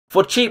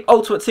For cheap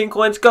Ultimate Team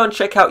coins, go and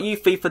check out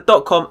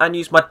ufifa.com and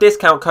use my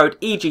discount code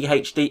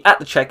EGHD at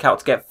the checkout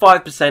to get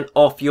 5%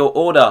 off your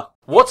order.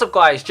 What's up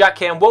guys, Jack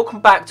here and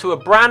welcome back to a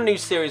brand new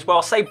series. Well,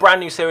 I'll say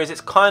brand new series,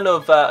 it's kind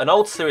of an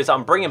old series that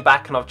I'm bringing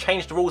back and I've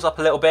changed the rules up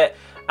a little bit.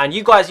 And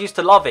you guys used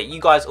to love it. You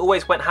guys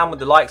always went ham with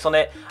the likes on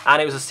it.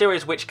 And it was a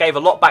series which gave a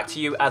lot back to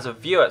you as a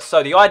viewer.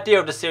 So the idea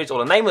of the series,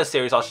 or the name of the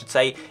series I should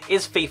say,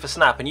 is FIFA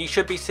Snap. And you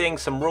should be seeing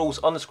some rules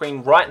on the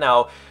screen right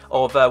now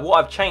of what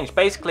I've changed.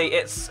 Basically,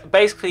 it's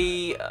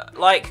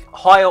like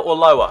higher or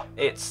lower.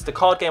 It's the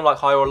card game like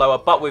higher or lower,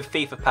 but with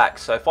FIFA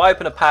packs. So if I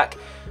open a pack,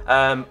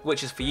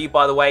 which is for you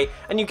by the way,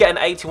 and you get an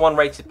 81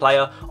 rated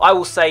player, I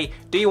will say,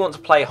 do you want to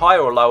play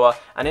higher or lower?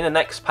 And in the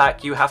next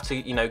pack you have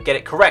to, get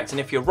it correct, and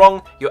if you're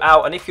wrong, you're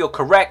out, and if you're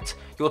correct,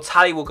 your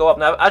tally will go up.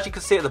 Now, as you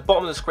can see at the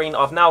bottom of the screen,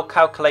 I've now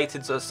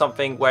calculated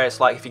something where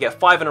it's like if you get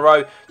 5 in a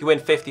row, you win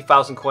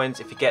 50,000 coins.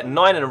 If you get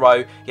 9 in a row,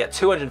 you get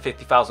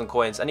 250,000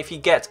 coins, and if you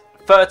get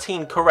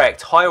 13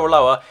 correct, higher or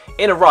lower,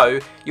 in a row,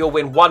 you'll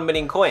win 1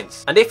 million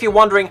coins. And if you're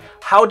wondering,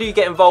 how do you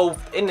get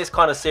involved in this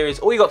kind of series,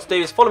 all you got to do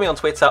is follow me on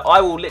Twitter. I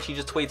will literally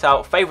just tweet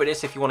out, favourite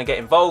this if you want to get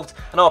involved,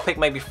 and I'll pick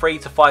maybe 3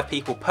 to 5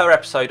 people per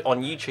episode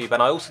on YouTube.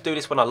 And I also do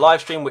this when I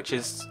live stream, which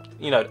is,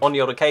 on the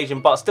odd occasion,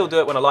 but I still do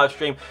it when I live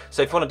stream.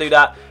 So if you want to do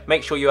that,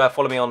 make sure you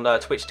follow me on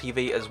Twitch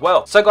TV as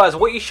well. So guys,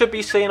 what you should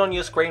be seeing on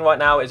your screen right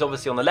now is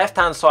obviously on the left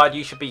hand side,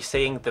 you should be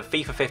seeing the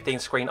FIFA 15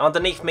 screen.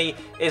 Underneath me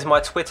is my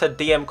Twitter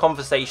DM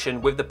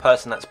conversation with the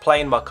person that's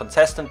playing, my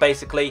contestant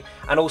basically,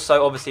 and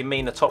also obviously me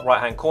in the top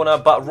right hand corner.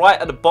 But right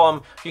at the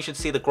bottom, you should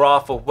see the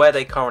graph of where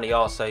they currently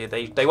are. So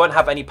they won't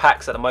have any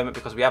packs at the moment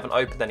because we haven't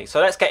opened any.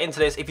 So let's get into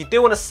this. If you do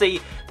want to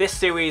see this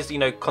series,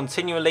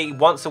 continually,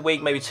 once a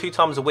week, maybe 2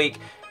 times a week,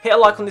 hit a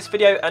like on this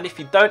video, and if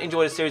you don't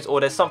enjoy the series or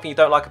there's something you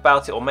don't like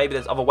about it, or maybe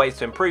there's other ways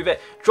to improve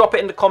it, drop it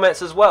in the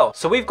comments as well.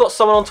 So we've got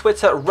someone on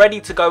Twitter ready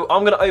to go.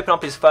 I'm going to open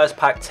up his first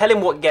pack, tell him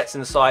what gets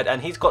inside,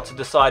 and he's got to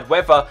decide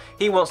whether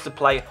he wants to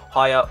play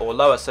higher or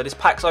lower. So this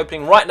pack's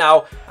opening right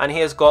now, and he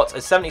has got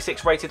a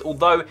 76 rated,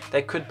 although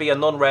there could be a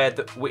non-rare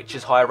which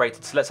is higher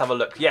rated. So let's have a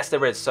look. Yes,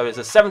 there is. So it's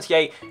a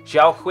 78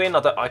 Guarin.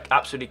 I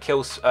absolutely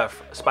kill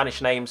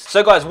Spanish names.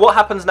 So guys, what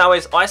happens now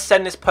is I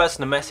send this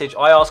person a message.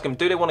 I ask them,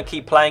 do they want to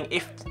keep playing?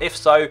 If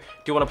so, do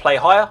you want to play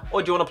higher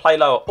or do you want to play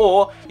lower?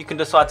 Or you can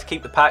decide to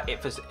keep the pack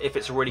if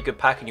it's a really good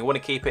pack and you want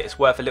to keep it. It's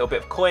worth a little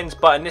bit of coins,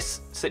 but in this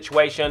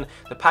situation,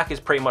 the pack is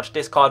pretty much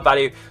discard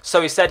value.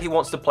 So he said he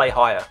wants to play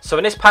higher. So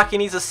in this pack, he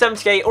needs a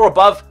 78 or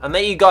above, and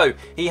there you go.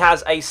 He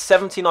has a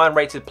 79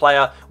 rated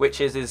player,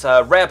 which is his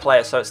rare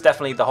player, so it's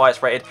definitely the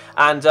highest rated.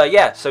 And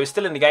yeah, so he's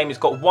still in the game. He's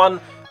got 1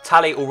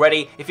 tally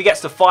already. If he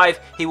gets to 5,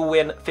 he will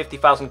win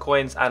 50,000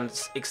 coins, and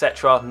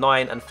etc.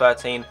 9 and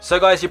 13. So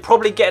guys, you're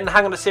probably getting the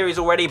hang of the series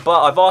already,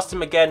 but I've asked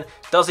him again,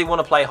 does he want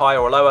to play higher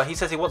or lower? He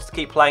says he wants to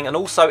keep playing, and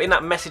also in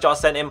that message I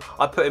sent him,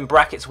 I put in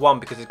brackets 1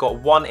 because he's got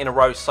 1 in a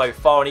row so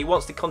far, and he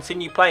wants to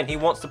continue playing. He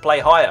wants to play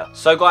higher.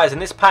 So guys, in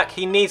this pack,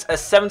 he needs a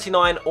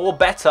 79 or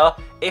better.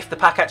 If the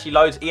pack actually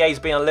loads, EA's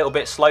been a little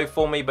bit slow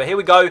for me, but here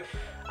we go.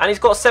 And he's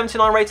got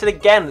 79 rated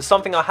again.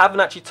 Something I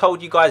haven't actually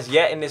told you guys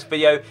yet in this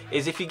video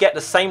is if you get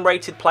the same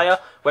rated player,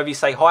 whether you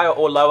say higher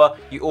or lower,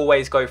 you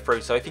always go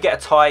through. So if you get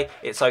a tie,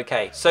 it's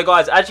okay. So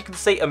guys, as you can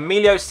see,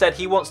 Emilio said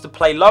he wants to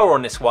play lower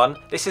on this one.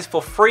 This is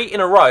for 3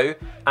 in a row,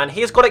 and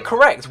he has got it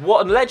correct.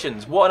 What a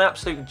legend. What an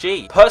absolute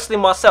G. Personally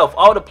myself,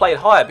 I would have played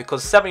higher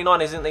because 79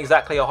 isn't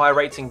exactly a high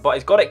rating, but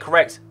he's got it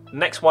correct.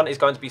 Next one is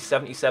going to be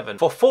 77.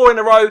 For 4 in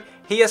a row,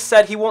 he has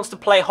said he wants to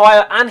play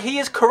higher, and he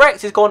is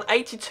correct. He's got an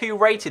 82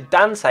 rated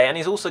Dante, and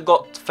he's also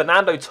got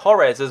Fernando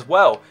Torres as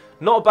well.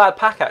 Not a bad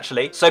pack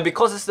actually. So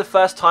because it's the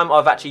first time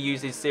I've actually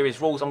used these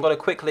series rules, I'm going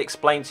to quickly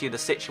explain to you the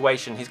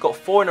situation. He's got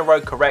 4 in a row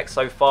correct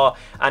so far,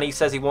 and he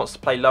says he wants to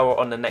play lower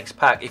on the next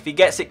pack. If he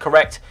gets it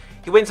correct,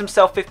 he wins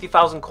himself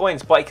 50,000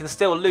 coins, but he can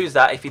still lose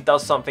that if he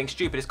does something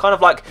stupid. It's kind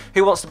of like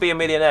Who Wants to Be a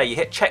Millionaire. You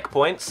hit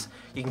checkpoints,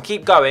 you can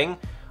keep going,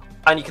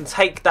 and you can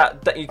take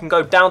that, you can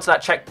go down to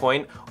that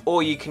checkpoint,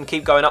 or you can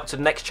keep going up to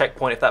the next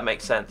checkpoint, if that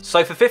makes sense.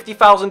 So for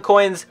 50,000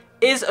 coins,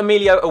 is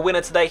Emilio a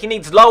winner today? He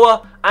needs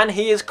lower, and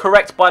he is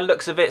correct by the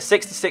looks of it.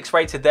 66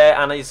 rated there,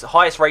 and his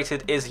highest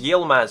rated is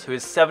Yilmaz, who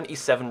is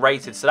 77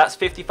 rated. So that's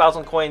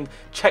 50,000 coin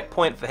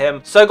checkpoint for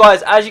him. So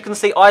guys, as you can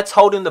see, I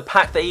told him the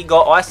pack that he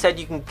got. I said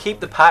you can keep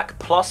the pack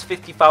plus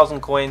 50,000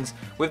 coins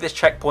with this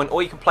checkpoint,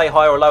 or you can play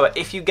higher or lower.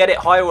 If you get it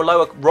higher or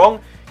lower wrong,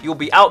 you'll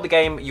be out the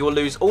game. You will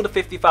lose all the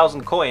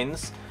 50,000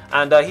 coins.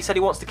 And he said he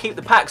wants to keep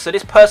the pack. So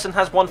this person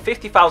has won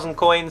 50,000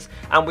 coins,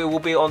 and we will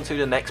be on to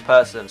the next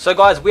person. So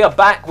guys, we are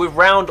back with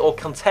round or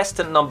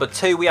contestant number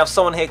 2. We have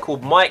someone here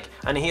called Mike,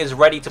 and he is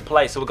ready to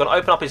play. So we're going to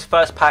open up his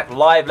first pack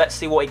live. Let's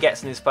see what he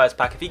gets in his first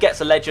pack. If he gets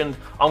a legend,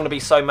 I'm going to be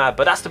so mad.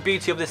 But that's the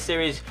beauty of this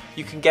series.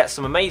 You can get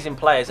some amazing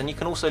players, and you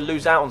can also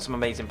lose out on some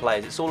amazing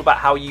players. It's all about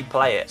how you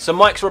play it. So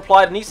Mike's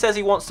replied, and he says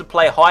he wants to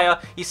play higher.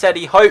 He said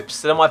he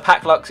hopes that my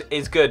pack luck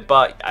is good,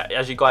 but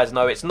as you guys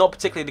know, it's not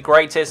particularly the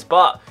greatest,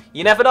 but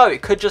you never know.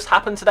 It could just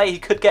happen today. He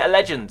could get a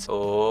legend.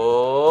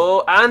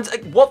 Oh, and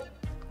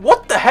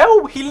what the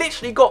hell? He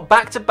literally got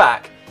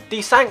back-to-back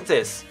De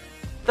Sanctis.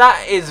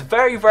 That is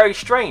very, very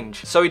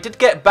strange. So he did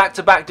get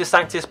back-to-back De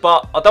Sanctis,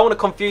 but I don't want to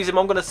confuse him.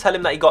 I'm going to tell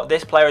him that he got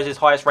this player as his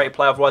highest rated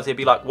player. Otherwise, he'll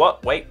be like,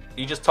 what? Wait,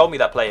 you just told me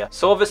that player.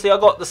 So obviously, I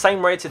got the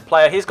same rated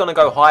player. He's going to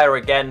go higher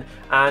again.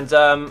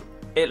 And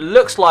it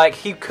looks like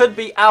he could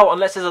be out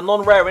unless there's a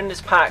non-rare in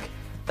this pack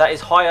that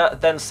is higher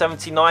than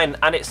 79,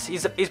 and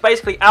he's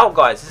basically out,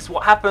 guys. This is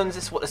what happens.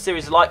 This is what the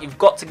series is like. You've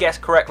got to guess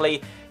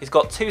correctly. He's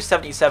got two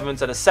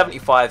 77s and a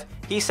 75.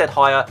 He said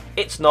higher.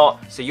 It's not,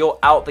 so you're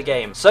out the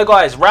game. So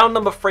guys, round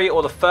number 3,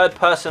 or the third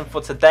person for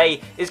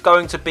today, is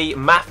going to be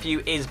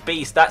Matthew is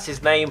Beast. That's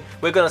his name.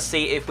 We're going to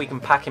see if we can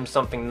pack him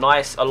something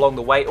nice along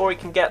the way, or he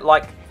can get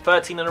like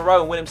 13 in a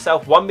row and win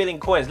himself 1 million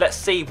coins. Let's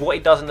see what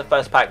he does in the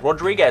first pack.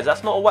 Rodriguez,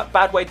 that's not a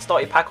bad way to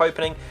start your pack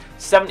opening.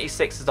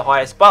 76 is the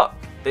highest, but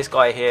this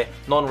guy here,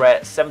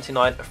 non-rare,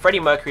 79.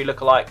 Freddie Mercury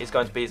lookalike is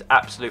going to be his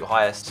absolute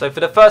highest. So for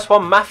the first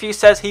one, Matthew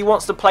says he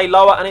wants to play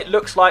lower, and it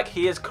looks like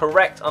he is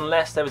correct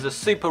unless there is a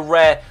super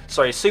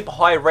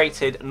high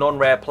rated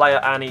non-rare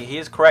player, and he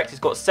is correct. He's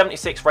got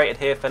 76 rated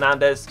here,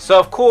 Fernandez. So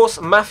of course,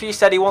 Matthew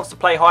said he wants to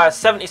play higher.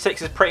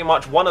 76 is pretty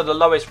much one of the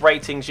lowest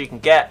ratings you can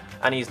get,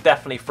 and he's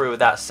definitely through with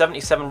that.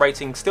 77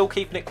 rating, still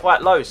keeping it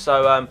quite low.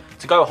 So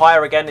to go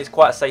higher again is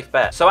quite a safe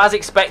bet. So as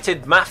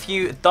expected,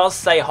 Matthew does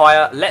say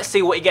higher. Let's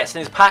see what he gets in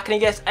his pack, and he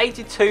gets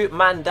 82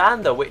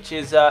 Mandanda, which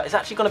is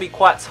actually going to be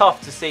quite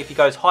tough to see if he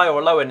goes higher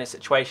or lower in this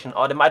situation.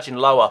 I'd imagine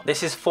lower.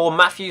 This is for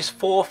Matthew's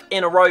 4th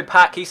in a row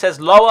pack. He says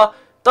lower.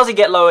 Does he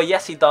get lower?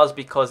 Yes, he does,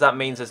 because that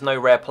means there's no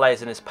rare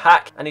players in his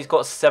pack, and he's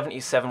got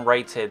 77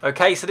 rated.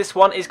 Okay, so this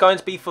one is going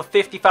to be for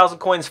 50,000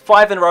 coins,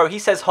 5 in a row. He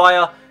says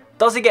higher.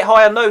 Does he get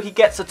higher? No, he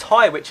gets a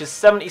tie, which is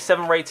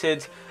 77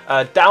 rated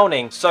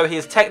Downing. So he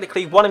has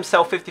technically won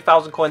himself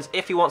 50,000 coins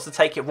if he wants to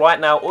take it right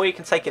now, or he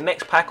can take it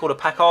next pack or the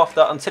pack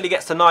after until he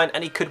gets to 9,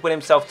 and he could win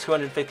himself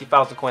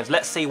 250,000 coins.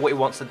 Let's see what he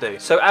wants to do.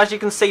 So as you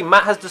can see,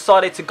 Matt has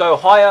decided to go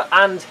higher,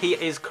 and he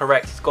is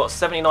correct. He's got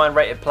 79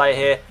 rated player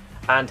here,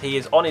 and he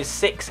is on his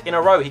 6th in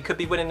a row. He could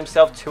be winning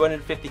himself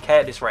 250k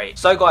at this rate.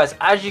 So guys,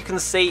 as you can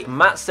see,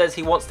 Matt says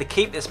he wants to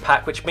keep this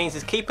pack, which means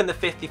he's keeping the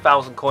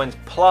 50,000 coins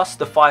plus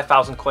the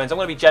 5,000 coins. I'm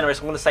going to be generous.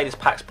 I'm going to say this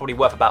pack's probably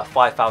worth about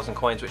 5,000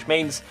 coins, which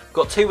means we've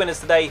got 2 winners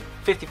today,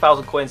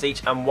 50,000 coins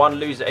each, and 1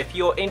 loser. If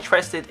you're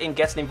interested in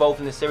getting involved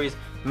in this series,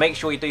 make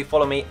sure you do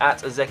follow me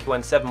at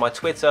Ezekiel7. My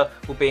Twitter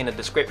will be in the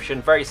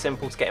description. Very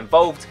simple to get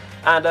involved.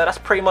 And that's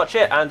pretty much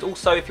it. And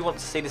also, if you want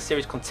to see this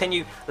series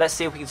continue, let's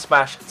see if we can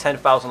smash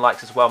 10,000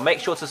 likes as well. Make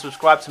sure to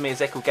subscribe to me,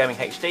 Ezekiel Gaming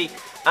HD,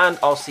 and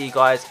I'll see you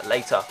guys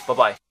later.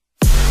 Bye-bye.